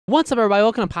What's up, everybody?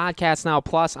 Welcome to Podcast Now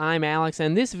Plus. I'm Alex, and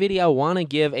in this video, I want to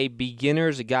give a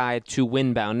beginner's guide to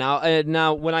Windbound.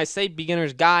 Now, when I say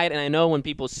beginner's guide, and I know when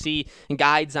people see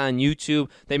guides on YouTube,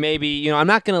 they may be, I'm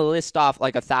not going to list off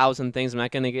like 1,000 things. I'm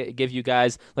not going to give you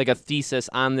guys like a thesis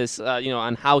on this,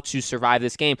 on how to survive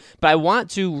this game. But I want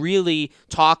to really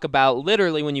talk about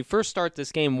literally when you first start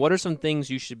this game, what are some things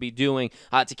you should be doing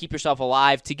to keep yourself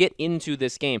alive to get into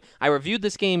this game. I reviewed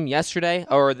this game yesterday,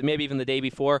 or maybe even the day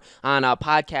before, on a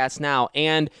podcast now,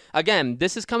 and again,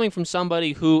 this is coming from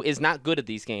somebody who is not good at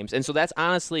these games, and so that's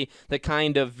honestly the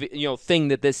kind of thing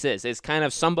that this is kind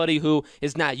of somebody who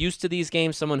is not used to these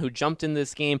games, someone who jumped in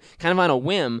this game kind of on a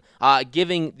whim,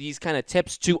 giving these kind of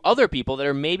tips to other people that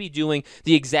are maybe doing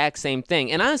the exact same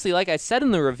thing. And honestly, like I said in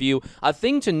the review, a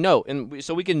thing to note, and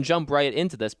so we can jump right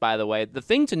into this, by the way, the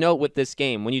thing to note with this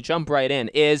game when you jump right in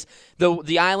is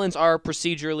the islands are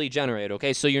procedurally generated,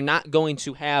 okay? So you're not going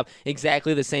to have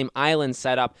exactly the same island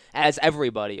setup as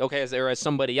everybody, okay, as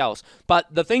somebody else.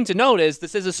 But the thing to note is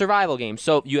this is a survival game,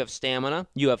 so you have stamina,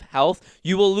 you have health,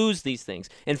 you will lose these things.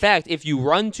 In fact, if you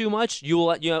run too much, you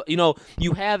will,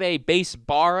 you have a base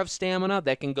bar of stamina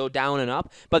that can go down and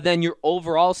up, but then your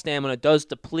overall stamina does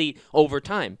deplete over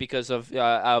time because of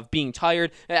being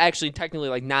tired. Actually, technically,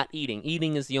 like not eating.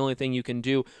 Eating is the only thing you can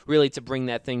do really to bring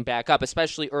that thing back up,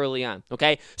 especially early on.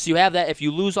 Okay, so you have that. If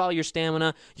you lose all your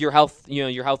stamina, your health,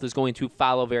 your health is going to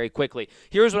follow very quickly.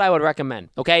 Here's what I would recommend,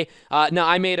 okay? Now,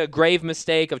 I made a grave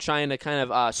mistake of trying to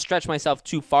kind of stretch myself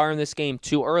too far in this game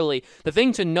too early. The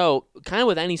thing to note, kind of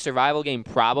with any survival game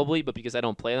probably, but because I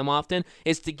don't play them often,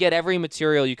 is to get every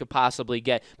material you could possibly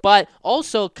get. But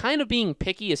also kind of being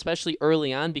picky, especially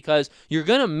early on, because you're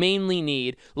going to mainly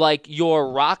need, like,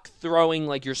 your rock throwing,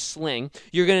 like your sling.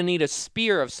 You're going to need a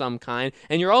spear of some kind,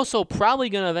 and you're also probably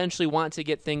going to eventually want to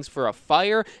get things for a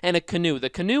fire and a canoe. The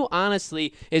canoe,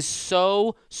 honestly, is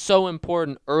so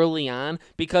important early on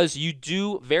because you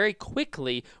do very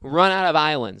quickly run out of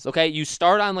islands, okay? You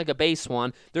start on like a base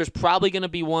one. There's probably going to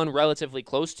be one relatively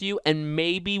close to you and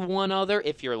maybe one other,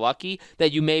 if you're lucky,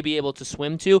 that you may be able to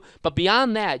swim to. But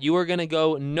beyond that, you are going to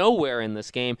go nowhere in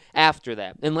this game after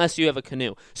that unless you have a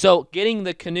canoe. So getting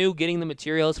the canoe, getting the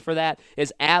materials for that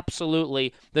is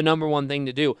absolutely the number one thing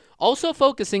to do. Also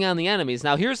focusing on the enemies.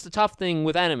 Now, here's the tough thing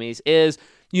with enemies is,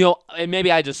 and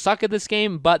maybe I just suck at this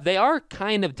game, but they are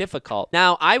kind of difficult.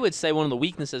 Now, I would say one of the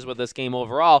weaknesses with this game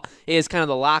overall is kind of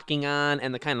the locking on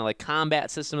and the kind of like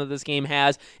combat system that this game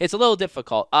has. It's a little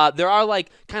difficult. There are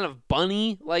like kind of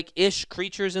bunny-like-ish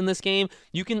creatures in this game.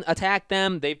 You can attack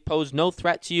them. They pose no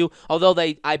threat to you, although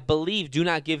they, I believe, do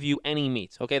not give you any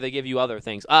meat. Okay, they give you other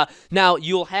things. Now,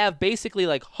 you'll have basically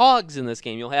like hogs in this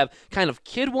game. You'll have kind of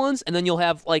kid ones, and then you'll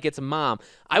have like its mom.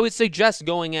 I would suggest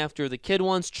going after the kid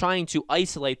ones, trying to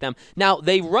isolate them. Now,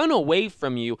 they run away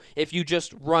from you if you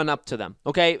just run up to them,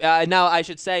 okay? Now, I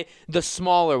should say the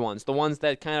smaller ones, the ones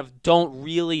that kind of don't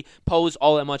really pose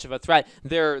all that much of a threat,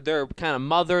 their kind of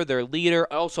mother, their leader,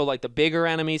 also like the bigger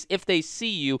enemies, if they see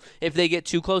you, if they get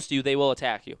too close to you, they will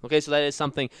attack you, okay? So that is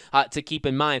something to keep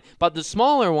in mind. But the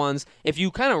smaller ones, if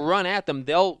you kind of run at them,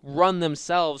 they'll run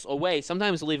themselves away.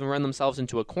 Sometimes they'll even run themselves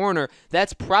into a corner.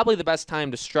 That's probably the best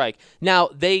time to strike. Now,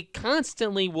 they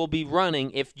constantly will be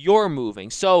running if you're moving.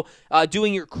 So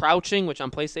doing your crouching, which on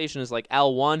PlayStation is like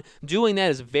L1, doing that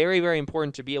is very, very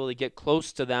important to be able to get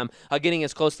close to them, getting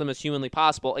as close to them as humanly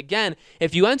possible. Again,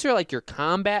 if you enter like your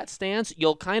combat stance,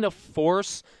 you'll kind of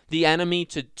force the enemy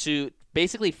to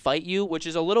basically fight you, which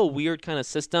is a little weird kind of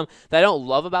system that I don't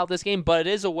love about this game, but it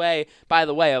is a way, by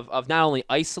the way, of not only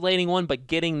isolating one, but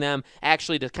getting them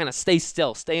actually to kind of stay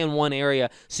still, stay in one area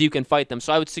so you can fight them.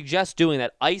 So I would suggest doing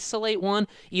that. Isolate one,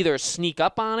 either sneak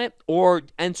up on it or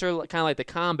enter kind of like the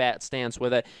combat stance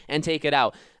with it and take it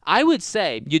out. I would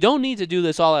say you don't need to do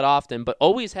this all that often, but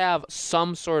always have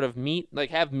some sort of meat,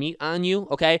 like have meat on you,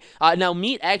 okay? Now,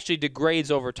 meat actually degrades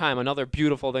over time. Another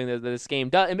beautiful thing that this game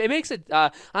does. It makes it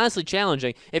honestly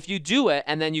challenging. If you do it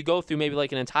and then you go through maybe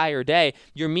like an entire day,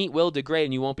 your meat will degrade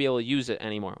and you won't be able to use it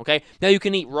anymore, okay? Now, you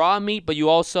can eat raw meat, but you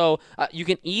also, you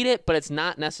can eat it, but it's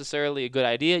not necessarily a good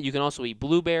idea. You can also eat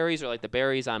blueberries or like the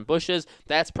berries on bushes.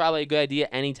 That's probably a good idea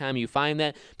anytime you find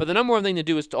that. But the number one thing to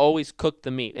do is to always cook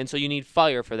the meat, and so you need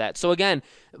fire for that. So again,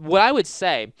 what I would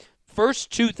say,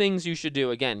 first two things you should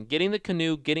do, again, getting the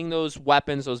canoe, getting those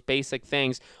weapons, those basic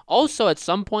things. Also, at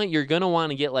some point, you're going to want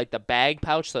to get like the bag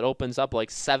pouch that opens up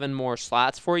like 7 more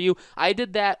slots for you. I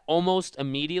did that almost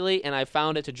immediately, and I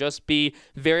found it to just be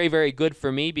very, very good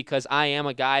for me because I am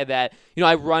a guy that,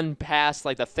 I run past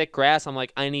like the thick grass. I'm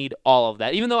like, I need all of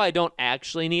that. Even though I don't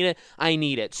actually need it, I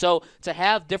need it. So to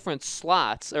have different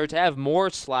slots, or to have more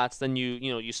slots than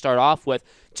you start off with,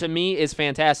 to me is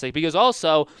fantastic, because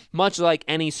also, much like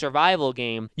any survival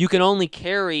game, you can only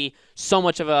carry so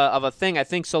much of a thing. I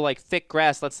think so, like thick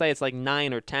grass, let's say it's like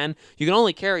 9 or 10, you can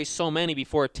only carry so many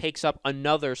before it takes up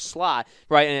another slot,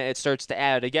 right? And it starts to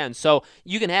add it again. So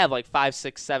you can have like 5,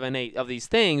 6, 7, 8 of these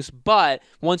things, but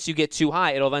once you get too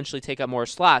high, it'll eventually take up more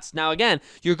slots. Now, again,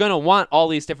 you're going to want all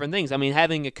these different things. I mean,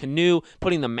 having a canoe,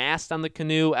 putting the mast on the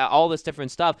canoe, all this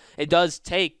different stuff, it does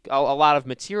take a lot of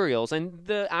materials, and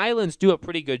the islands do a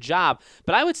pretty good job.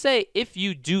 But I would say if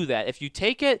you do that, if you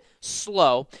take it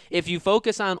slow, if you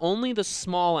focus on only the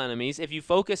small enemies, if you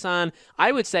focus on,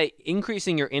 I would say,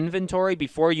 increasing your inventory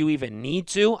before you even need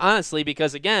to, honestly,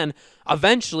 because again,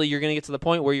 eventually you're going to get to the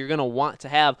point where you're going to want to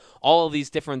have all of these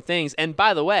different things. And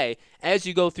by the way, as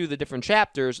you go through the different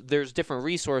chapters, there's different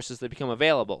resources that become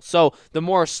available. So the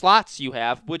more slots you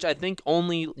have, which I think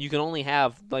you can only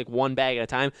have like one bag at a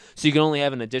time, so you can only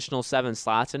have an additional 7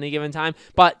 slots at any given time.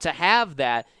 But to have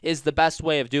that is the best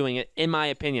way of doing it, in my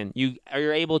opinion.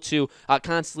 You're able to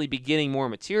constantly be getting more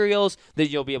materials that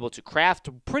you'll be able to craft.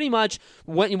 Pretty much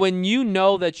when you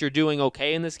know that you're doing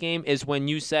okay in this game is when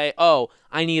you say, oh,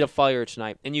 I need a fire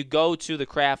tonight, and you go to the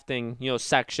crafting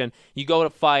section, you go to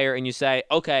fire, and you say,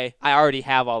 okay, I already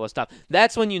have all this stuff.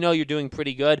 That's when you know you're doing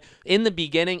pretty good. In the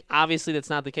beginning, obviously that's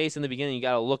not the case. In the beginning, you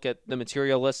got to look at the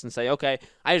material list and say, okay,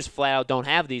 I just flat out don't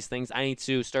have these things. I need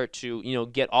to start to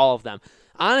get all of them.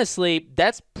 Honestly,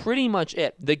 that's pretty much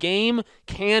it. The game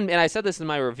can, and I said this in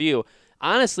my review,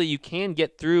 honestly, you can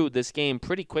get through this game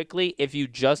pretty quickly if you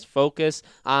just focus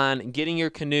on getting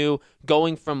your canoe,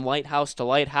 going from lighthouse to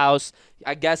lighthouse,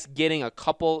 I guess getting a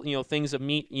couple, things of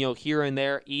meat, here and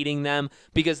there, eating them,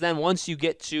 because then once you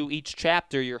get to each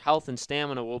chapter, your health and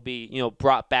stamina will be,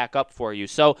 brought back up for you.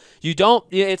 So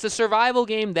it's a survival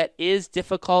game that is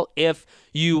difficult if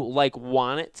you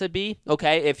want it to be,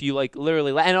 okay? If you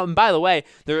literally, and by the way,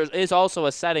 there is also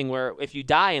a setting where if you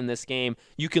die in this game,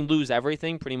 you can lose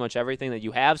everything, pretty much everything that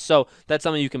you have. So that's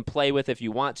something you can play with if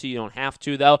you want to. You don't have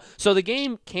to though. So the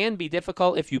game can be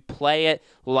difficult if you play it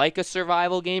like a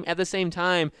survival game. At the same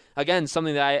time, again,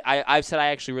 something that I've said I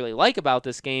actually really like about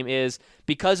this game is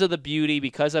because of the beauty,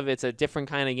 because of it's a different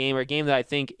kind of game, or a game that I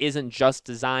think isn't just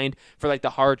designed for the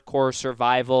hardcore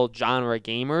survival genre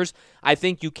gamers. I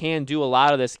think you can do a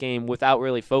lot of this game without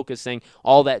really focusing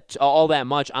all that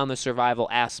much on the survival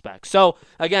aspect. So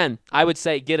again, I would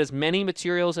say get as many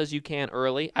materials as you can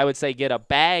early. I would say get a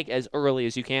bag as early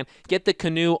as you can. Get the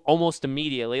canoe almost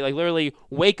immediately. Literally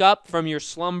wake up from your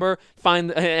slumber,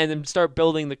 and then start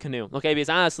building the canoe. Okay, because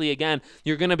honestly, again,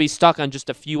 you're going to be stuck on just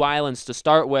a few islands to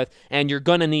start with, and you're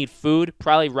going to need food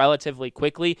probably relatively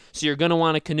quickly. So you're going to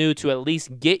want a canoe to at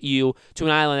least get you to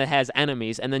an island that has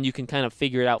enemies, and then you can kind of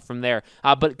figure it out from there.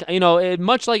 But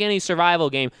much like any survival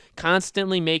game,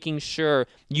 constantly making sure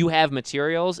you have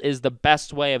materials is the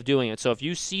best way of doing it. So if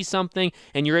you see something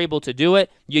and you're able to do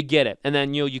it, you get it, and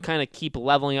then you kind of keep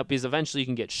leveling up, because eventually you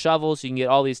can get shovels, you can get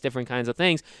all these different kinds of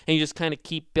things, and you just kind of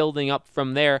keep building up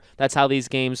from there. That's how these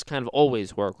games kind of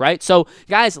always work, right? So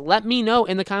guys, let me know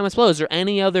in the comments below, is there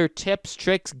any other tips,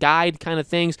 tricks, guide kind of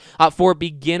things for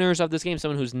beginners of this game,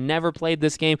 someone who's never played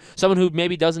this game, someone who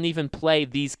maybe doesn't even play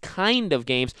these kind of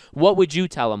games? What would you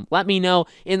tell them? Let me know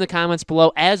in the comments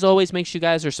below. As always, make sure you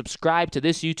guys are subscribed to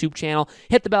this YouTube channel.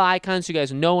 Hit the bell icon so you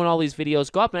guys know when all these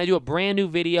videos go up, and I do a brand new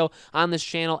video on this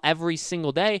channel every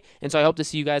single day, and so I hope to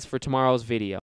see you guys for tomorrow's video.